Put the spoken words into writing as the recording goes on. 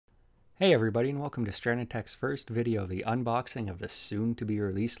Hey everybody, and welcome to Stranded Tech's first video of the unboxing of the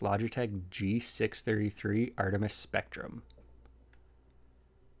soon-to-be-released Logitech G633 Artemis Spectrum.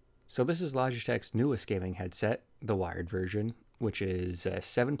 So this is Logitech's newest gaming headset, the wired version, which is a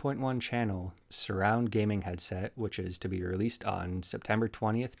 7.1 channel surround gaming headset, which is to be released on September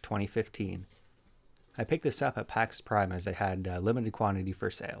 20th, 2015. I picked this up at PAX Prime as they had a limited quantity for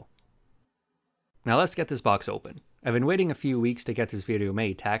sale. Now let's get this box open. I've been waiting a few weeks to get this video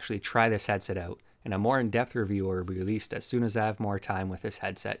made to actually try this headset out, and a more in-depth review will be released as soon as I have more time with this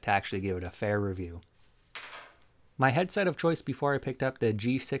headset to actually give it a fair review. My headset of choice before I picked up the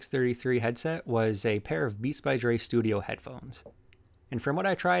G633 headset was a pair of Beats by Dre Studio headphones. And from what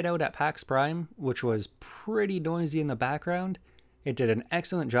I tried out at PAX Prime, which was pretty noisy in the background, it did an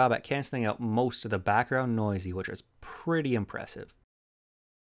excellent job at cancelling out most of the background noisy, which was pretty impressive.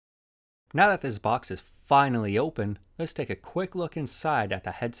 Now that this box is finally open, let's take a quick look inside at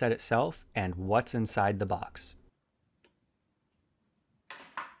the headset itself and what's inside the box.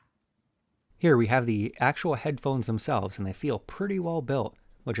 Here we have the actual headphones themselves, and they feel pretty well built,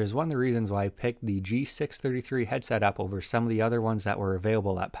 which is one of the reasons why I picked the G633 headset up over some of the other ones that were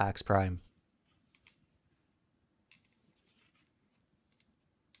available at PAX Prime.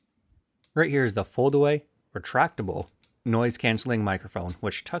 Right here is the fold-away, retractable noise cancelling microphone,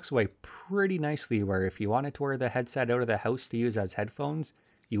 which tucks away pretty nicely, where if you wanted to wear the headset out of the house to use as headphones,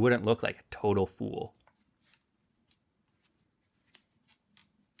 you wouldn't look like a total fool.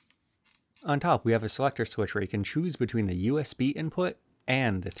 On top, we have a selector switch where you can choose between the USB input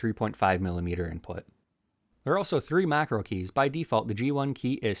and the 3.5mm input. There are also three macro keys. By default, the G1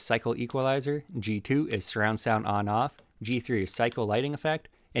 key is cycle equalizer, G2 is surround sound on-off, G3 is cycle lighting effect,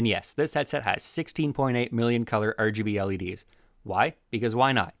 and yes, this headset has 16.8 million color RGB LEDs. Why? Because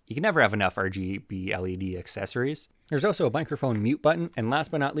why not? You can never have enough RGB LED accessories. There's also a microphone mute button, and last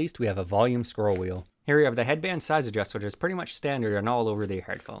but not least, we have a volume scroll wheel. Here we have the headband size adjust, which is pretty much standard on all over the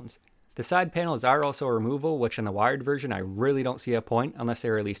headphones. The side panels are also removable, which in the wired version I really don't see a point unless they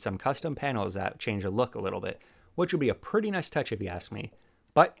release some custom panels that change the look a little bit, which would be a pretty nice touch if you ask me.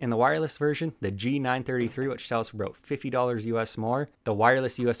 But in the wireless version, the G933, which sells for about $50 US more, the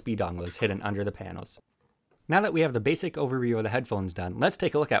wireless USB dongle is hidden under the panels. Now that we have the basic overview of the headphones done, let's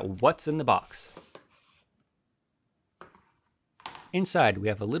take a look at what's in the box. Inside, we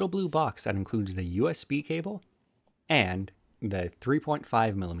have a little blue box that includes the USB cable and the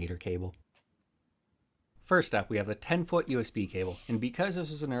 3.5mm cable. First up, we have the 10-foot USB cable, and because this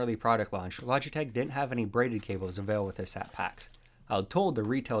was an early product launch, Logitech didn't have any braided cables available with this at PAX. I was told the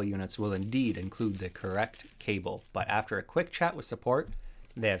retail units will indeed include the correct cable, but after a quick chat with support,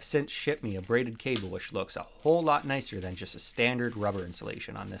 they have since shipped me a braided cable which looks a whole lot nicer than just a standard rubber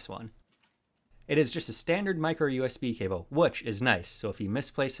insulation on this one. It is just a standard micro USB cable, which is nice, so if you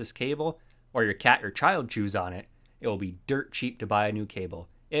misplace this cable, or your cat or child chews on it, it will be dirt cheap to buy a new cable,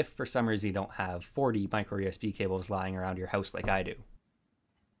 if for some reason you don't have 40 micro USB cables lying around your house like I do.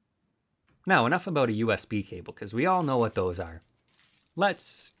 Now enough about a USB cable, because we all know what those are.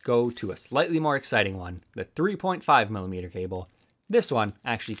 Let's go to a slightly more exciting one, the 3.5mm cable. This one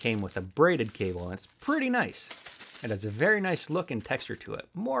actually came with a braided cable, and it's pretty nice. It has a very nice look and texture to it,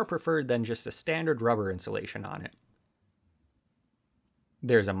 more preferred than just a standard rubber insulation on it.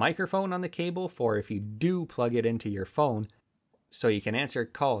 There's a microphone on the cable for if you do plug it into your phone, so you can answer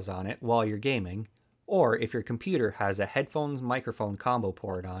calls on it while you're gaming, or if your computer has a headphones microphone combo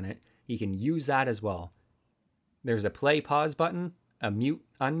port on it, you can use that as well. There's a play pause button, a mute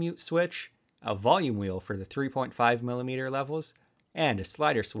unmute switch, a volume wheel for the 3.5mm levels, and a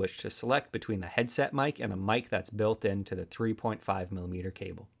slider switch to select between the headset mic and the mic that's built into the 3.5mm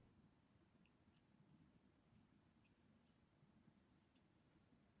cable.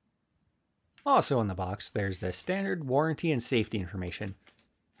 Also in the box, there's the standard warranty and safety information.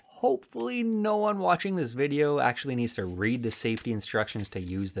 Hopefully no one watching this video actually needs to read the safety instructions to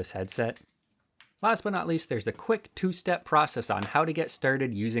use this headset. Last but not least, there's a quick two-step process on how to get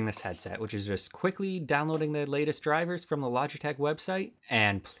started using this headset, which is just quickly downloading the latest drivers from the Logitech website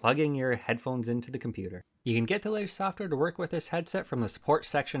and plugging your headphones into the computer. You can get the latest software to work with this headset from the support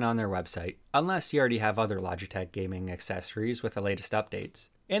section on their website, unless you already have other Logitech gaming accessories with the latest updates.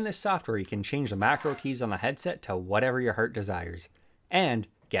 In this software, you can change the macro keys on the headset to whatever your heart desires, and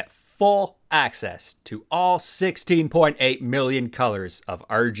get full access to all 16.8 million colors of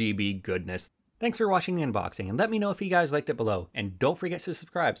RGB goodness. Thanks for watching the unboxing, and let me know if you guys liked it below, and don't forget to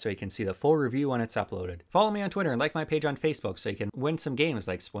subscribe so you can see the full review when it's uploaded. Follow me on Twitter and like my page on Facebook so you can win some games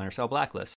like Splinter Cell Blacklist.